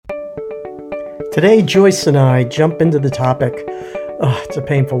Today, Joyce and I jump into the topic, it's a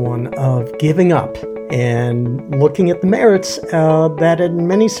painful one, of giving up and looking at the merits that in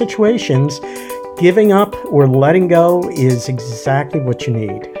many situations, giving up or letting go is exactly what you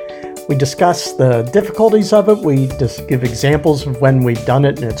need. We discuss the difficulties of it. We just give examples of when we've done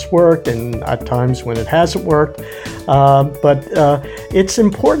it and it's worked, and at times when it hasn't worked. But it's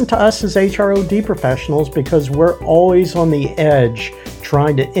important to us as HROD professionals because we're always on the edge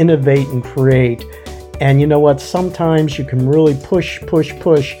trying to innovate and create. And you know what? Sometimes you can really push,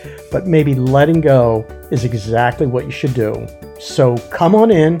 but maybe letting go is exactly what you should do. So come on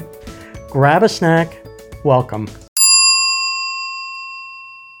in, grab a snack. Welcome.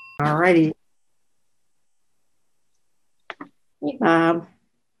 All righty. Hey, Bob.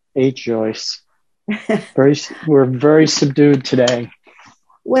 Hey, Joyce. We're very subdued today.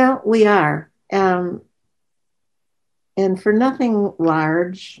 Well, we are. And for nothing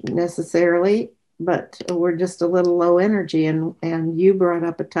large necessarily, but we're just a little low energy. And you brought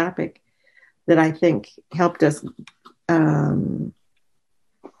up a topic that I think helped us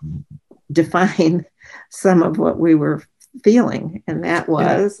define some of what we were feeling. And that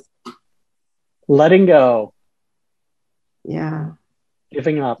was letting go. Yeah.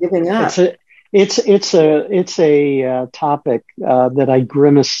 Giving up. It's a topic that I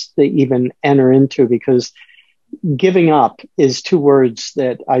grimace to even enter into, because giving up is two words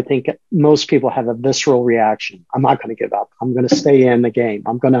that I think most people have a visceral reaction. I'm not going to give up. I'm going to stay in the game.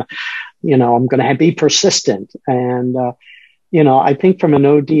 I'm going to be persistent. And, I think from an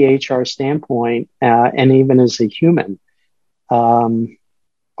ODHR standpoint, and even as a human,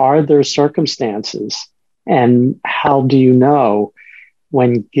 are there circumstances, and how do you know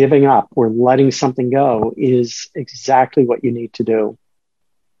when giving up or letting something go is exactly what you need to do?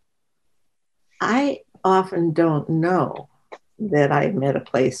 I often don't know that I'm at a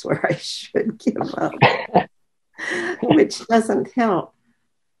place where I should give up, which doesn't help.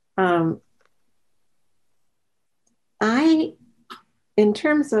 In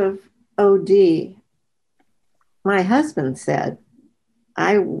terms of OD, my husband said,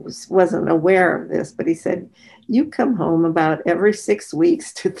 I wasn't aware of this, but he said, you come home about every 6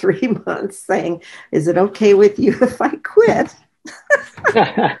 weeks to 3 months saying, is it okay with you if I quit?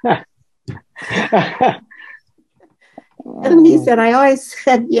 And he said, I always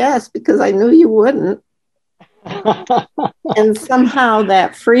said yes, because I knew you wouldn't. And somehow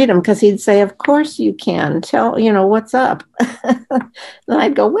that freedom, because he'd say, of course you can, tell, what's up? And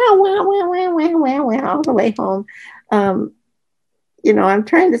I'd go, well, all the way home. I'm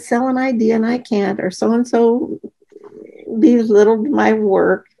trying to sell an idea and I can't, or so-and-so belittled my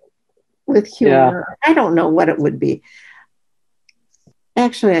work with humor. Yeah. I don't know what it would be.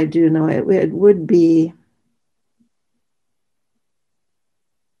 Actually, I do know it would be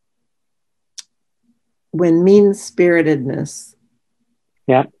when mean-spiritedness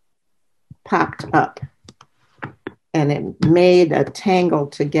popped up and it made a tangle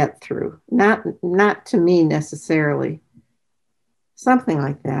to get through. Not to me necessarily. Something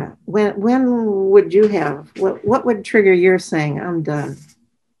like that. When would you have, what would trigger your saying, I'm done?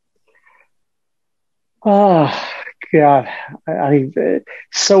 Oh, God.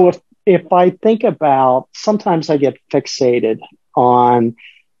 So if I think about, sometimes I get fixated on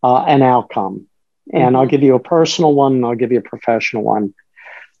an outcome, and I'll give you a personal one and I'll give you a professional one.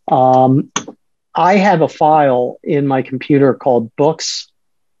 I have a file in my computer called Books,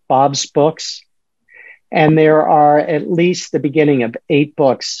 Bob's Books. And there are at least the beginning of 8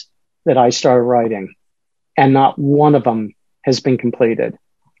 books that I started writing, and not one of them has been completed.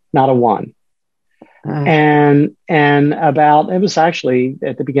 Not a one. And it was actually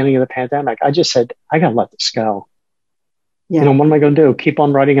at the beginning of the pandemic, I just said, I got to let this go. Yeah. What am I going to do? Keep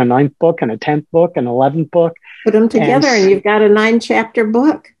on writing a 9th book and a 10th book and 11th book? Put them together and you've got a 9-chapter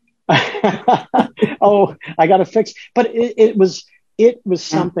book. Oh, I got to fix. But it was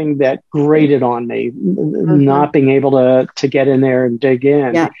something that grated on me, not being able to get in there and dig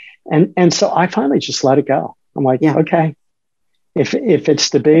in. Yeah. And so I finally just let it go. I'm like, okay, if it's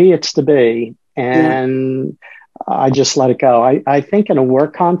to be, it's to be. And I just let it go. I think in a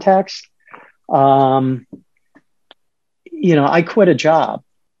work context, I quit a job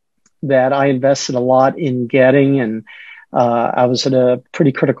that I invested a lot in getting, and I was at a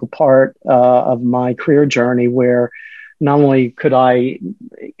pretty critical part of my career journey where not only could I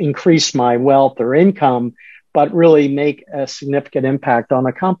increase my wealth or income, but really make a significant impact on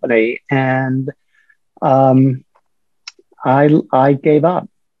a company. And I gave up.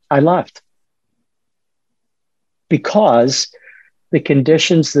 I left because the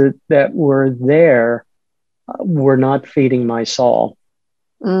conditions that were there were not feeding my soul.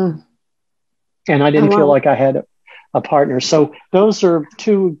 and I Oh, didn't feel wow. like I had a partner. So those are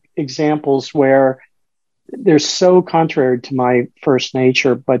two examples where they're so contrary to my first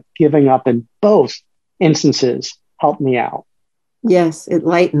nature, but giving up in both instances helped me out. Yes, it I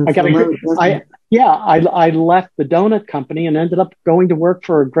lightens got the a, load, doesn't I, it? yeah, I left the donut company and ended up going to work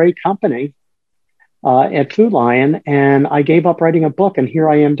for a great company at Food Lion, and I gave up writing a book, and here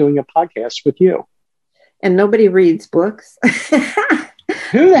I am doing a podcast with you. And nobody reads books. Who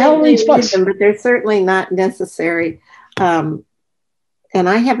the They hell may reads read books? them, but they're certainly not necessary. Um, and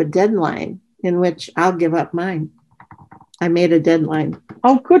I have a deadline in which I'll give up mine. I made a deadline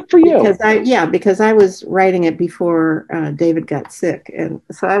Oh, good for you. because I was writing it before David got sick, and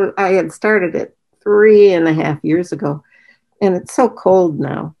so I had started it 3.5 years ago, and it's so cold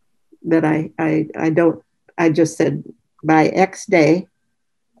now that I don't. I just said by X day,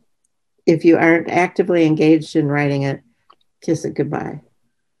 if you aren't actively engaged in writing it, kiss it goodbye.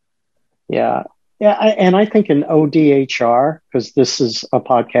 Yeah. Yeah. And I think in ODHR, because this is a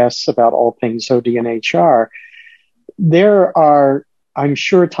podcast about all things OD and HR, there are, I'm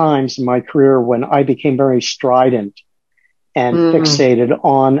sure, times in my career when I became very strident and Mm, fixated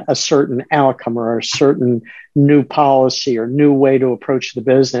on a certain outcome or a certain new policy or new way to approach the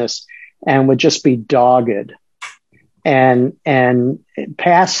business and would just be dogged and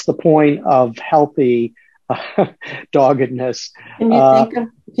past the point of healthy doggedness. can you Uh, think of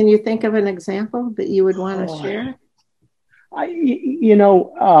Can you think of an example that you would want to oh, share? you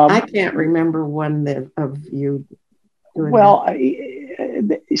know, I can't remember one of you doing that. well,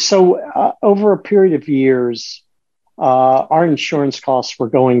 so over a period of years, our insurance costs were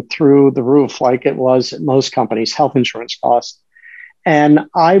going through the roof like it was at most companies, health insurance costs. And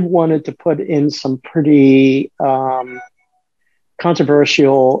I wanted to put in some pretty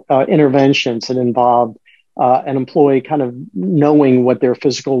controversial interventions that involved an employee kind of knowing what their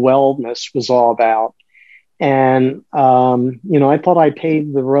physical wellness was all about. And, I thought I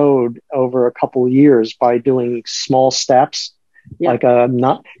paved the road over a couple of years by doing small steps, Yeah, like a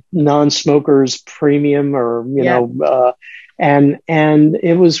non-smokers premium or, yeah. and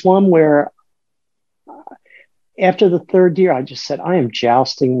it was one where after the third year, I just said, I am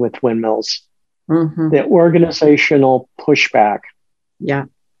jousting with windmills. Hmm. The organizational pushback. Yeah,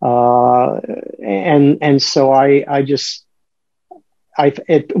 Uh, and so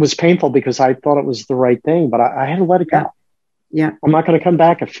it was painful because I thought it was the right thing, but I had to let it yeah, go. yeah. I'm not going to come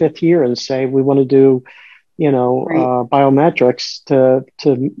back a fifth year and say we want to do, Right. biometrics to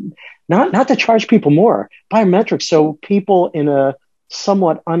not to charge people more biometrics. So people in a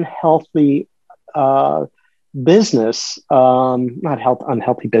somewhat unhealthy uh, business, not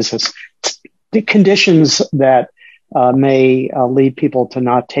unhealthy business, the conditions that may lead people to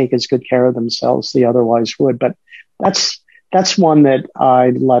not take as good care of themselves as they otherwise would. But that's one that I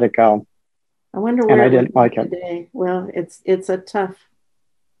let it go, I wonder and where I it would didn't be like it. today. Well,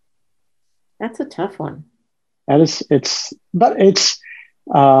 that's a tough one. And but it's,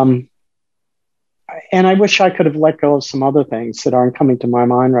 um, and I wish I could have let go of some other things that aren't coming to my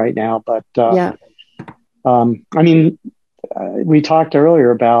mind right now. But Yeah, I mean, we talked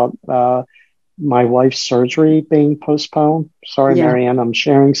earlier about my wife's surgery being postponed. Sorry, yeah, Marianne, I'm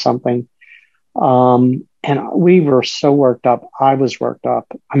sharing something. And we were so worked up. I was worked up.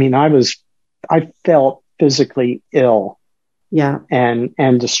 I mean, I felt physically ill yeah, and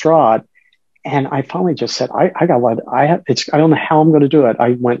distraught. And I finally just said, I gotta I don't know how I'm going to do it.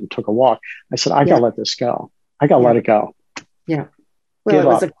 I went and took a walk. I said, I yeah, gotta let this go. I gotta yeah, let it go. yeah. Well, Give it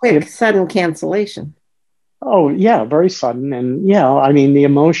was up. a quick, sudden cancellation. Oh yeah, very sudden. And yeah, I mean, the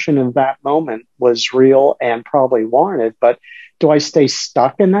emotion of that moment was real and probably warranted, but do I stay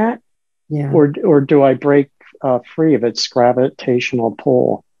stuck in that? Yeah. Or do I break free of its gravitational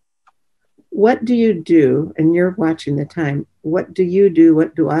pull? What do you do? And you're watching the time. What do you do?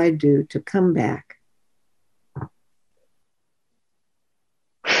 What do I do to come back?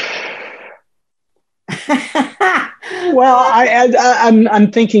 Well,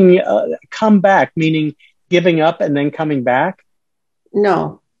 I'm thinking come back, meaning giving up and then coming back.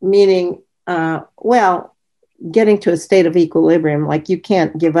 No, meaning, well, getting to a state of equilibrium, like you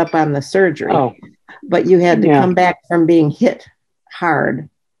can't give up on the surgery, Oh, but you had to yeah. come back from being hit hard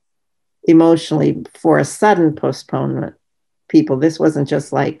emotionally for a sudden postponement. People, this wasn't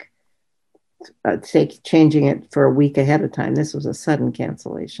just like changing it for a week ahead of time. This was a sudden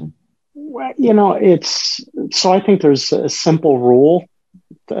cancellation. Well, it's so I think there's a simple rule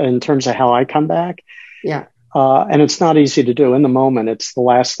in terms of how I come back. Yeah. And it's not easy to do in the moment. It's the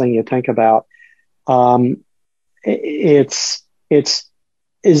last thing you think about. Um, it's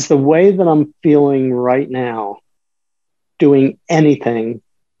is the way that I'm feeling right now doing anything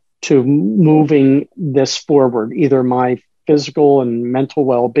to moving this forward, either my physical and mental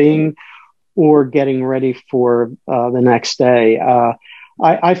well-being or getting ready for the next day.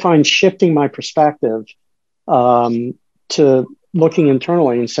 I find shifting my perspective to looking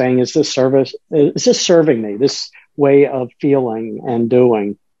internally and saying, is this serving me, this way of feeling and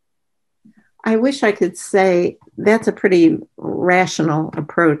doing? I wish I could say that's a pretty rational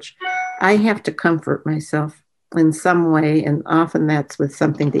approach. I have to comfort myself in some way, and often that's with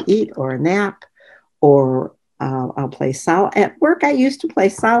something to eat or a nap, or I'll play at work. I used to play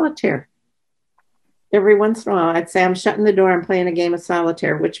solitaire. Every once in a while, I'd say, I'm shutting the door, I'm playing a game of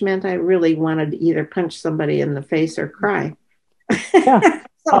solitaire, which meant I really wanted to either punch somebody in the face or cry. Yeah,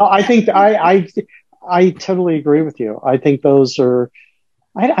 I think I totally agree with you. I think those are,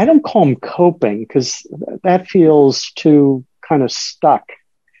 I don't call them coping, because that feels too kind of stuck.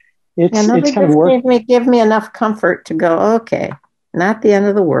 It's kind of work. Give me enough comfort to go, okay, not the end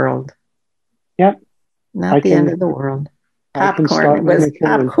of the world. Yep. Not the end of the world.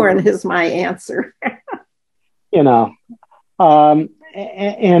 Popcorn is my answer. And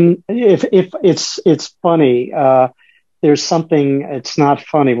if it's funny, there's something, it's not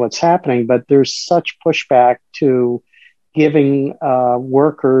funny what's happening, but there's such pushback to giving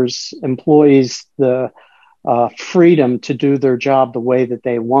workers, employees, the freedom to do their job the way that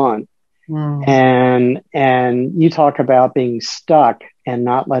they want. And you talk about being stuck and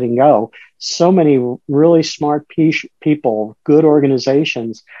not letting go. So many really smart people, good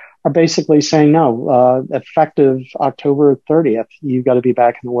organizations, are basically saying, no, effective October 30th, you've got to be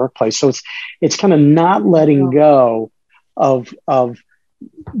back in the workplace. So it's kind of not letting go of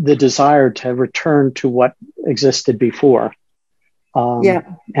the desire to return to what existed before. And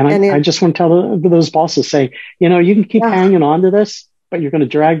I just want to tell those bosses, say, you can keep hanging on to this, but you're going to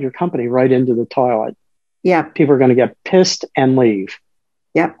drag your company right into the toilet. Yeah. People are going to get pissed and leave.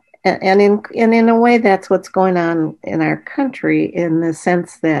 Yep. And in a way, that's what's going on in our country, in the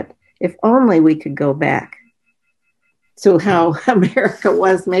sense that if only we could go back to how America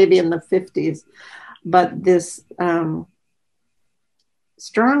was maybe in the 50s, but this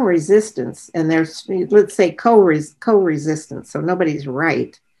strong resistance, and there's, let's say, co-resistance, so nobody's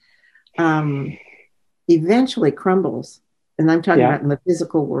right, eventually crumbles. And I'm talking about in the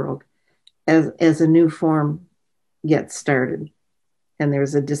physical world, as a new form gets started. And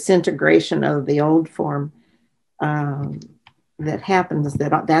there's a disintegration of the old form that happens,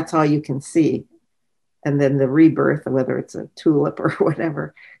 that's all you can see. And then the rebirth, whether it's a tulip or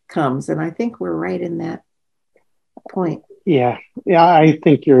whatever, comes. And I think we're right in that point. Yeah, I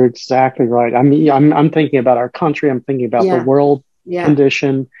think you're exactly right. I mean, I'm thinking about our country. I'm thinking about the world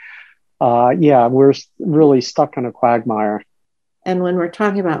condition. We're really stuck in a quagmire. And when we're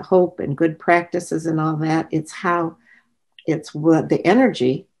talking about hope and good practices and all that, it's what the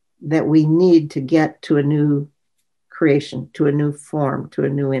energy that we need to get to a new creation, to a new form, to a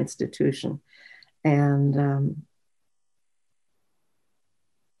new institution. And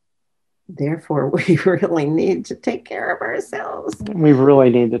therefore, we really need to take care of ourselves. We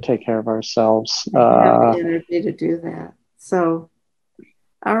really need to take care of ourselves. Have the energy to do that. So,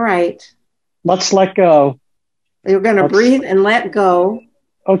 all right. Let's let go. You're going to breathe and let go.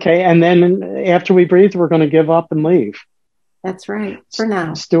 Okay. And then after we breathe, we're going to give up and leave. That's right. For now.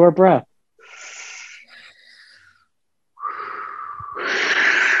 Let's do our breath.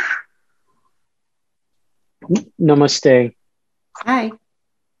 Namaste. Hi.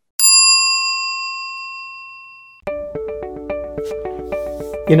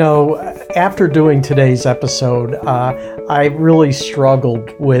 After doing today's episode, I really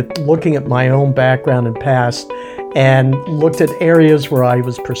struggled with looking at my own background and past, and looked at areas where I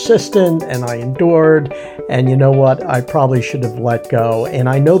was persistent and I endured, and you know what? I probably should have let go. And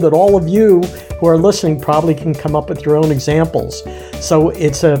I know that all of you who are listening probably can come up with your own examples. So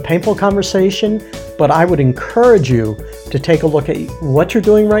it's a painful conversation, but I would encourage you to take a look at what you're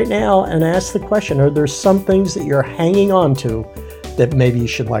doing right now and ask the question, are there some things that you're hanging on to that maybe you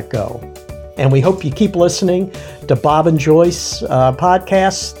should let go? And we hope you keep listening to Bob and Joyce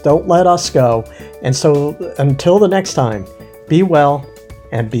podcasts, Don't Let Us Go. And so until the next time, be well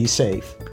and be safe.